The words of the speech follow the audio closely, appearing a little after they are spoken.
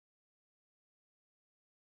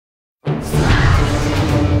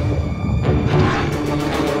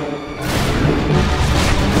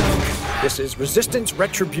This is Resistance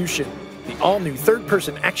Retribution, the all-new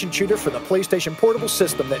third-person action shooter for the PlayStation Portable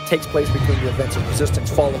system that takes place between the events of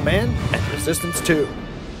Resistance Fall of Man and Resistance 2.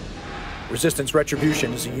 Resistance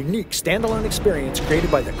Retribution is a unique standalone experience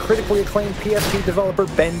created by the critically acclaimed PSP developer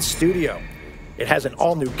Bend Studio. It has an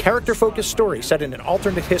all-new character-focused story set in an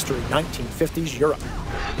alternate history 1950s Europe.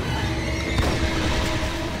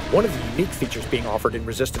 One of the unique features being offered in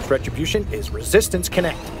Resistance Retribution is Resistance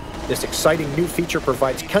Connect. This exciting new feature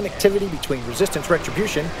provides connectivity between Resistance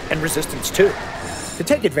Retribution and Resistance 2. To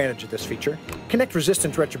take advantage of this feature, connect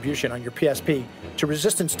Resistance Retribution on your PSP to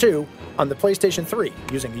Resistance 2 on the PlayStation 3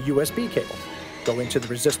 using a USB cable. Go into the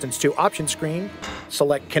Resistance 2 option screen,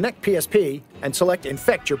 select Connect PSP, and select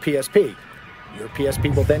Infect your PSP. Your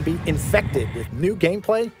PSP will then be infected with new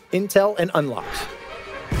gameplay, intel, and unlocks.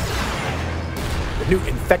 The new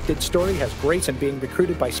Infected story has Grayson being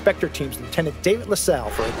recruited by Spectre Team's Lieutenant David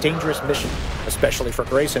LaSalle for a dangerous mission, especially for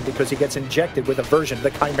Grayson because he gets injected with a version of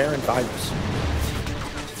the Chimeran virus.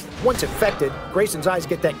 Once infected, Grayson's eyes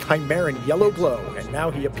get that Chimeran yellow glow, and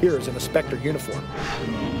now he appears in a Spectre uniform.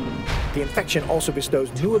 The infection also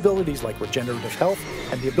bestows new abilities like regenerative health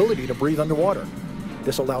and the ability to breathe underwater.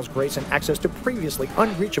 This allows Grayson access to previously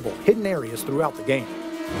unreachable hidden areas throughout the game.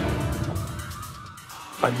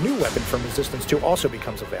 A new weapon from Resistance 2 also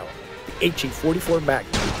becomes available, the HE-44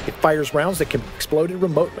 Magnum. It fires rounds that can be exploded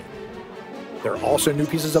remotely. There are also new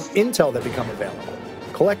pieces of intel that become available.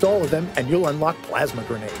 Collect all of them and you'll unlock plasma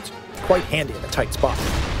grenades, quite handy in a tight spot.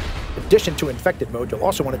 In addition to Infected mode, you'll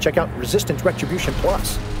also want to check out Resistance Retribution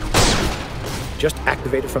Plus. Just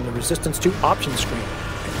activate it from the Resistance 2 options screen,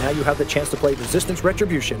 and now you have the chance to play Resistance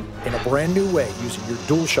Retribution in a brand new way using your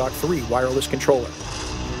DualShock 3 wireless controller.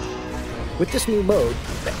 With this new mode,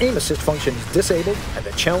 the aim assist function is disabled and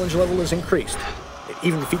the challenge level is increased. It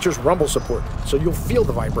even features rumble support, so you'll feel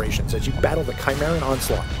the vibrations as you battle the Chimeran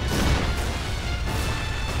onslaught.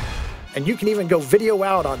 And you can even go video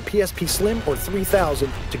out on PSP Slim or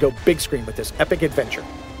 3000 to go big screen with this epic adventure.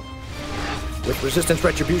 With Resistance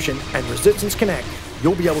Retribution and Resistance Connect,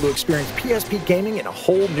 you'll be able to experience PSP gaming in a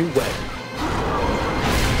whole new way.